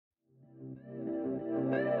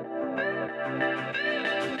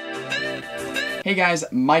Hey guys,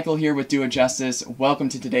 Michael here with Duet Justus. Welcome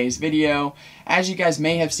to today's video. As you guys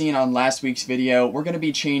may have seen on last week's video, we're going to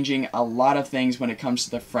be changing a lot of things when it comes to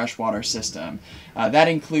the freshwater system. That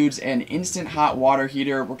includes an instant hot water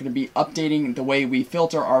heater. We're going to be updating the way we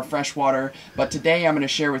filter our fresh water, but today I'm going to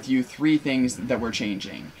share with you 3 things that we're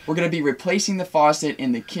changing. We're going to be replacing the faucet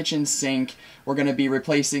in the kitchen sink. We're going to be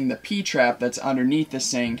replacing the P-trap that's underneath the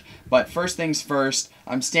sink, but first things first,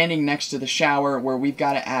 I'm standing next to the shower where we've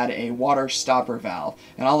got to add a water stopper valve,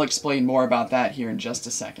 and I'll explain more about that here in just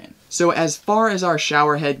a second. So as far as our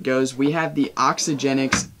shower head goes, we have the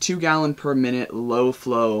Oxygenics 2 gallon per minute low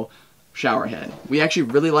flow shower head. We actually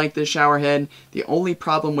really like this shower head. The only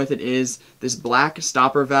problem with it is this black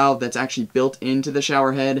stopper valve that's actually built into the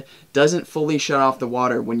shower head doesn't fully shut off the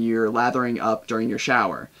water when you're lathering up during your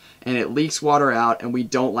shower, and it leaks water out, and we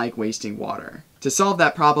don't like wasting water. To solve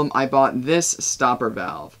that problem, I bought this stopper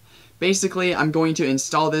valve. Basically, I'm going to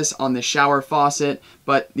install this on the shower faucet,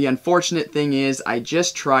 but the unfortunate thing is I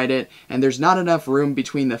just tried it, and there's not enough room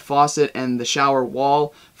between the faucet and the shower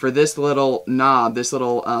wall for this little knob, this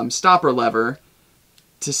little stopper lever,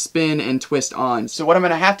 to spin and twist on. So what I'm going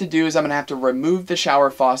to have to do is I'm going to have to remove the shower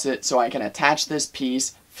faucet so I can attach this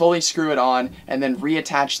piece, fully screw it on, and then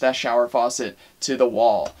reattach that shower faucet to the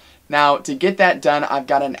wall. Now, to get that done, I've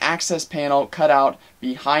got an access panel cut out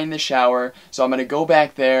behind the shower, so I'm going to go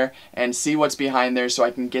back there and see what's behind there so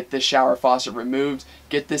I can get this shower faucet removed,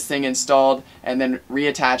 get this thing installed, and then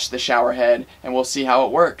reattach the shower head, and we'll see how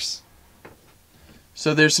it works.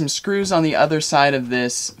 So there's some screws on the other side of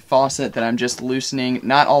this faucet that I'm just loosening,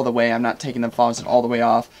 not all the way, I'm not taking the faucet all the way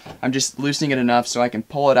off, I'm just loosening it enough so I can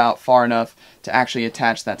pull it out far enough to actually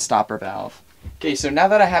attach that stopper valve. Okay, so now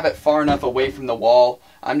that I have it far enough away from the wall,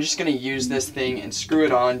 I'm just going to use this thing and screw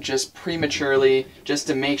it on just prematurely, just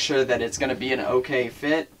to make sure that it's going to be an okay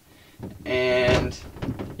fit. And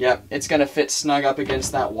yep, it's going to fit snug up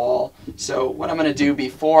against that wall. So what I'm going to do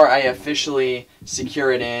before I officially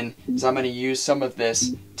secure it in is I'm going to use some of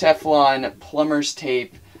this Teflon plumber's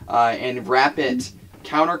tape and wrap it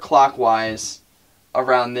counterclockwise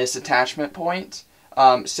around this attachment point,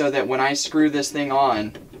 so that when I screw this thing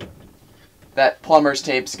on, that plumber's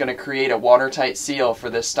tape is going to create a watertight seal for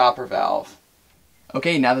this stopper valve.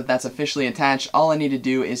 Okay, now that that's officially attached, all I need to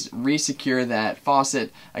do is re-secure that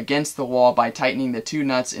faucet against the wall by tightening the 2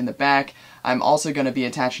 nuts in the back. I'm also going to be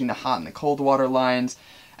attaching the hot and the cold water lines.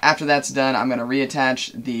 After that's done, I'm going to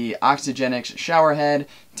reattach the Oxygenics shower head,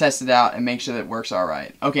 test it out, and make sure that it works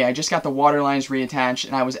alright. Okay, I just got the water lines reattached,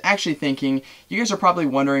 and I was actually thinking, you guys are probably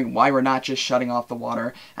wondering why we're not just shutting off the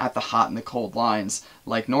water at the hot and the cold lines,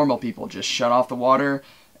 like normal people. Just shut off the water,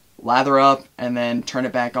 lather up, and then turn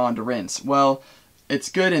it back on to rinse. Well, it's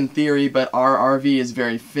good in theory, but our RV is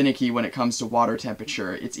very finicky when it comes to water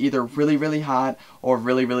temperature. It's either really, really hot or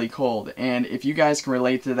really, really cold. And if you guys can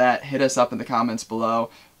relate to that, hit us up in the comments below.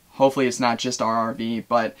 Hopefully it's not just our RV,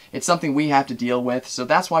 but it's something we have to deal with. So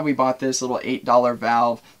that's why we bought this little $8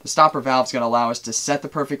 valve. The stopper valve is going to allow us to set the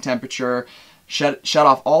perfect temperature, shut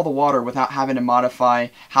off all the water without having to modify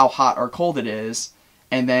how hot or cold it is,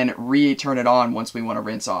 and then re-turn it on once we want to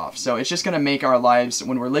rinse off. So it's just going to make our lives,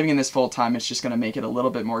 when we're living in this full time, it's just going to make it a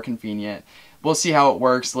little bit more convenient. We'll see how it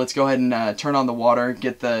works. Let's go ahead and turn on the water,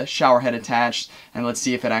 get the shower head attached, and let's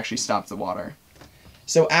see if it actually stops the water.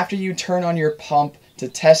 So after you turn on your pump to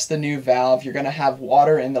test the new valve, you're going to have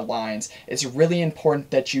water in the lines. It's really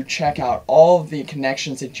important that you check out all of the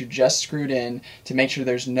connections that you just screwed in to make sure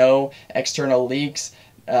there's no external leaks,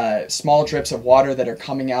 small drips of water that are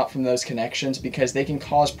coming out from those connections, because they can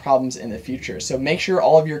cause problems in the future. So make sure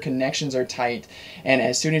all of your connections are tight, and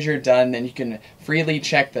as soon as you're done, then you can freely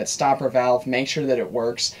check that stopper valve, make sure that it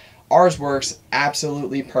works. Ours works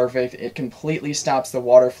absolutely perfect. It completely stops the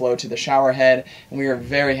water flow to the shower head, and we are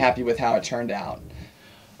very happy with how it turned out.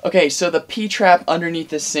 Okay, so the P-trap underneath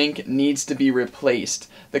the sink needs to be replaced.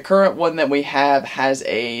 The current one that we have has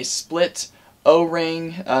a split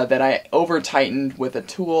O-ring that I over-tightened with a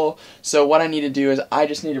tool. So what I need to do is I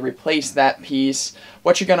just need to replace that piece.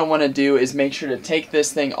 What you're going to want to do is make sure to take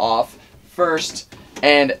this thing off first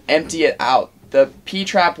and empty it out. The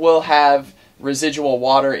P-trap will have residual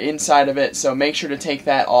water inside of it, so make sure to take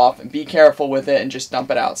that off and be careful with it and just dump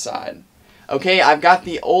it outside. Okay, I've got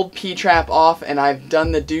the old P-trap off, and I've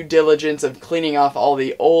done the due diligence of cleaning off all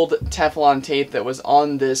the old Teflon tape that was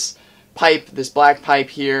on this pipe, this black pipe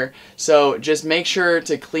here. So just make sure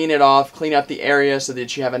to clean it off, clean up the area so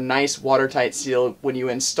that you have a nice watertight seal when you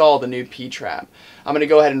install the new P-trap. I'm going to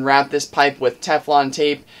go ahead and wrap this pipe with Teflon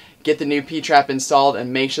tape, get the new P-trap installed,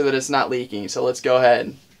 and make sure that it's not leaking. So let's go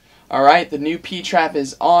ahead. Alright, the new P-trap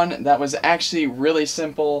is on. That was actually really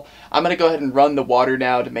simple. I'm going to go ahead and run the water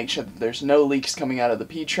now to make sure that there's no leaks coming out of the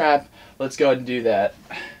P-trap. Let's go ahead and do that.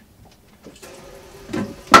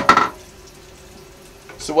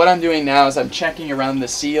 So what I'm doing now is I'm checking around the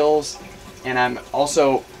seals, and I'm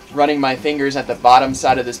also running my fingers at the bottom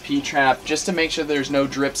side of this P-trap just to make sure there's no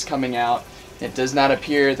drips coming out. It does not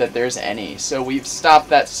appear that there's any. So we've stopped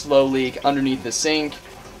that slow leak underneath the sink.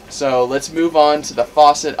 So let's move on to the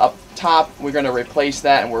faucet up top. We're going to replace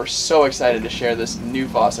that, and we're so excited to share this new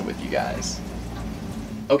faucet with you guys.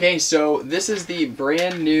 Okay, so this is the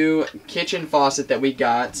brand new kitchen faucet that we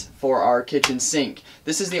got for our kitchen sink.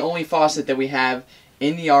 This is the only faucet that we have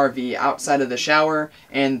in the RV outside of the shower,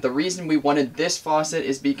 and the reason we wanted this faucet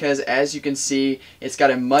is because, as you can see, it's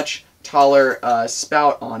got a much taller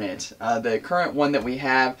spout on it. The current one that we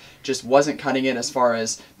have just wasn't cutting it as far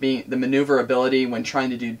as being the maneuverability when trying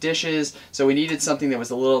to do dishes, so we needed something that was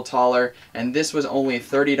a little taller, and this was only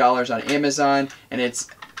 $30 on Amazon, and it's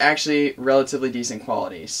actually relatively decent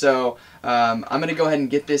quality. So I'm going to go ahead and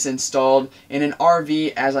get this installed. In an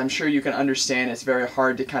RV, as I'm sure you can understand, it's very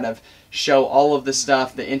hard to kind of show all of the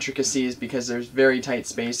stuff, the intricacies, because there's very tight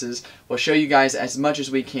spaces. We'll show you guys as much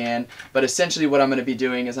as we can, but essentially what I'm going to be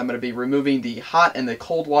doing is I'm going to be removing the hot and the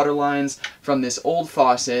cold water lines from this old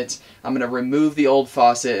faucet. I'm going to remove the old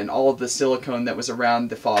faucet and all of the silicone that was around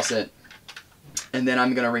the faucet, and then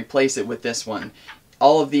I'm going to replace it with this one.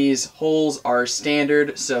 All of these holes are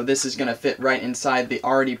standard, so this is going to fit right inside the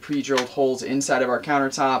already pre-drilled holes inside of our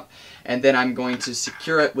countertop, and then I'm going to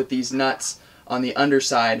secure it with these nuts on the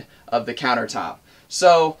underside of the countertop.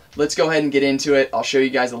 So let's go ahead and get into it. I'll show you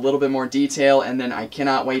guys a little bit more detail, and then I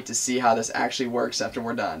cannot wait to see how this actually works after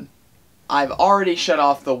we're done. I've already shut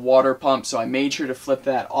off the water pump, so I made sure to flip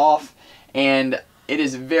that off, and it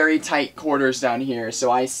is very tight quarters down here, so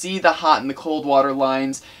I see the hot and the cold water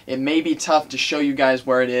lines. It may be tough to show you guys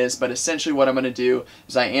where it is, but essentially what I'm going to do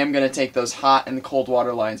is I am going to take those hot and the cold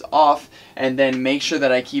water lines off, and then make sure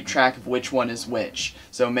that I keep track of which one is which.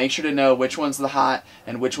 So make sure to know which one's the hot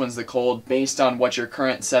and which one's the cold based on what your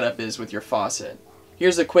current setup is with your faucet.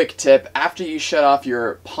 Here's a quick tip. After you shut off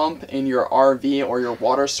your pump in your RV or your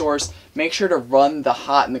water source, make sure to run the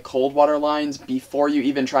hot and the cold water lines before you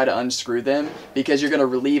even try to unscrew them, because you're going to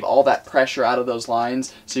relieve all that pressure out of those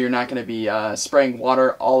lines, so you're not going to be spraying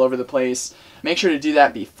water all over the place. Make sure to do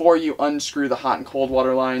that before you unscrew the hot and cold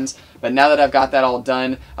water lines. But now that I've got that all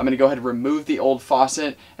done, I'm going to go ahead and remove the old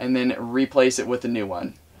faucet and then replace it with the new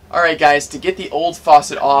one. Alright guys, to get the old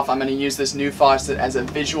faucet off, I'm going to use this new faucet as a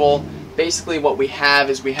visual. Basically what we have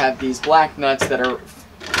is we have these black nuts that are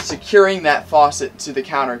securing that faucet to the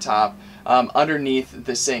countertop underneath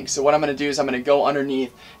the sink. So what I'm going to do is I'm going to go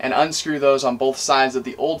underneath and unscrew those on both sides of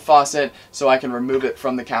the old faucet so I can remove it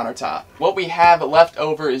from the countertop. What we have left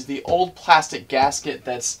over is the old plastic gasket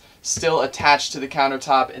that's still attached to the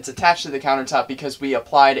countertop. It's attached to the countertop because we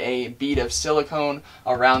applied a bead of silicone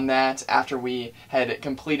around that after we had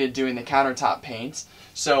completed doing the countertop paint.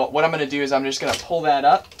 So what I'm going to do is I'm just going to pull that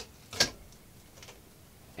up,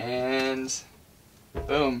 and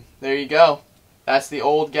boom, there you go. That's the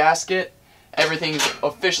old gasket. Everything's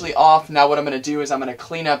officially off. Now what I'm going to do is I'm going to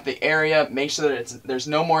clean up the area, make sure that there's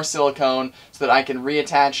no more silicone so that I can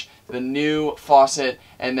reattach the new faucet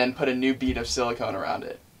and then put a new bead of silicone around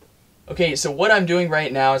it. Okay, so what I'm doing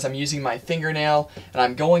right now is I'm using my fingernail and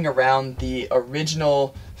I'm going around the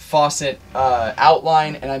original faucet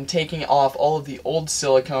outline, and I'm taking off all of the old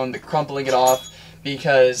silicone, crumpling it off,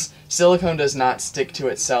 because silicone does not stick to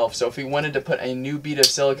itself. So if we wanted to put a new bead of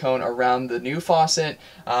silicone around the new faucet,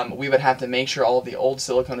 we would have to make sure all of the old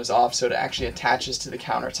silicone is off so it actually attaches to the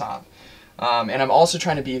countertop. And I'm also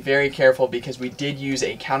trying to be very careful because we did use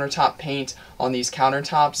a countertop paint on these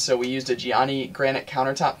countertops. So we used a Gianni granite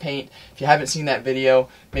countertop paint. If you haven't seen that video,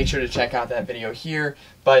 make sure to check out that video here.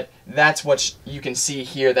 But that's what you can see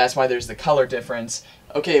here. That's why there's the color difference.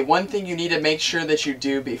 Okay, one thing you need to make sure that you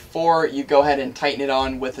do before you go ahead and tighten it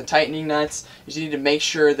on with the tightening nuts is you need to make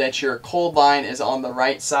sure that your cold line is on the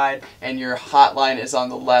right side and your hot line is on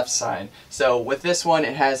the left side. So with this one,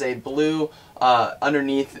 it has a blue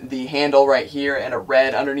underneath the handle right here and a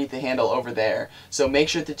red underneath the handle over there. So make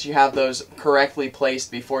sure that you have those correctly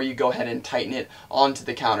placed before you go ahead and tighten it onto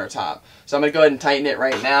the countertop. So I'm going to go ahead and tighten it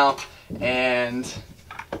right now and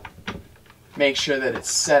make sure that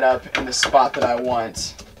it's set up in the spot that I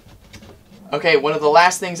want. Okay, one of the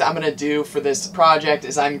last things I'm going to do for this project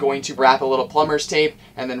is I'm going to wrap a little plumber's tape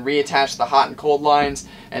and then reattach the hot and cold lines,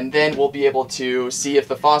 and then we'll be able to see if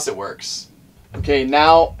the faucet works. Okay,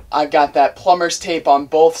 now I've got that plumber's tape on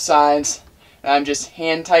both sides, and I'm just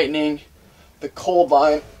hand tightening the cold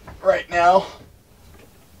line right now.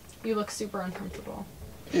 You look super uncomfortable.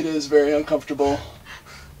 It is very uncomfortable.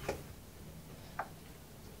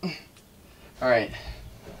 Alright,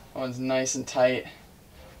 that one's nice and tight.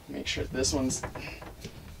 Make sure this one's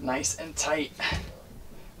nice and tight.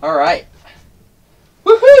 Alright.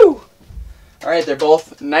 Woohoo! Alright, they're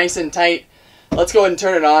both nice and tight. Let's go ahead and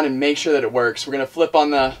turn it on and make sure that it works. We're going to flip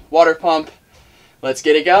on the water pump. Let's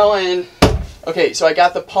get it going. Okay, so I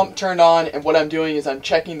got the pump turned on, and what I'm doing is I'm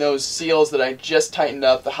checking those seals that I just tightened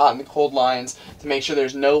up, the hot and the cold lines, to make sure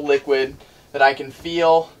there's no liquid that I can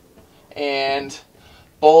feel, and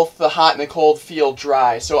both the hot and the cold feel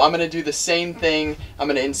dry. So I'm going to do the same thing. I'm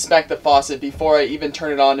going to inspect the faucet before I even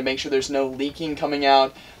turn it on to make sure there's no leaking coming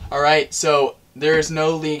out. Alright, so there's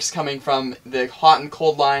no leaks coming from the hot and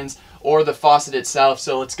cold lines or the faucet itself,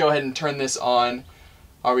 so let's go ahead and turn this on.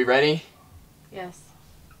 Are we ready? Yes.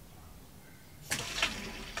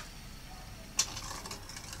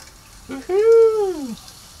 Woohoo!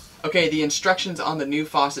 Okay, the instructions on the new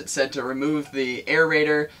faucet said to remove the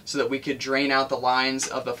aerator so that we could drain out the lines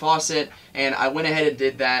of the faucet, and I went ahead and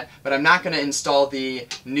did that, but I'm not going to install the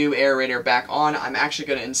new aerator back on. I'm actually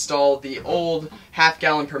going to install the old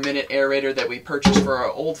half-gallon per minute aerator that we purchased for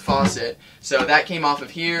our old faucet. So that came off of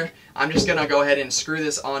here. I'm just going to go ahead and screw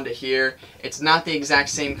this onto here. It's not the exact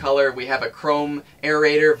same color. We have a chrome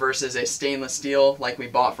aerator versus a stainless steel like we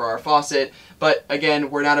bought for our faucet. But again,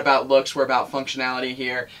 we're not about looks, we're about functionality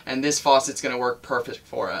here, and this faucet's going to work perfect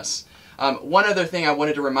for us. One other thing I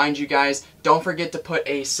wanted to remind you guys, don't forget to put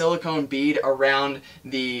a silicone bead around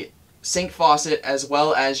the sink faucet as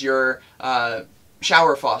well as your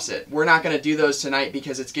shower faucet. We're not going to do those tonight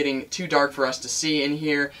because it's getting too dark for us to see in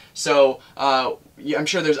here, so I'm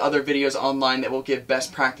sure there's other videos online that will give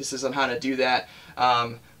best practices on how to do that.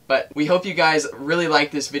 But we hope you guys really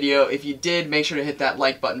liked this video. If you did, make sure to hit that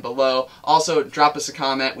like button below. Also, drop us a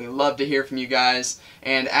comment. We love to hear from you guys.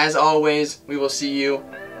 And as always, we will see you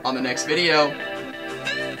on the next video.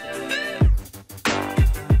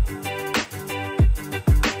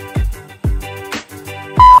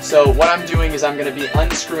 So what I'm doing is I'm going to be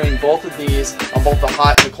unscrewing both of these on both the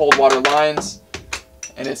hot and the cold water lines.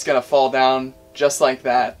 And it's going to fall down just like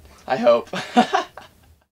that, I hope.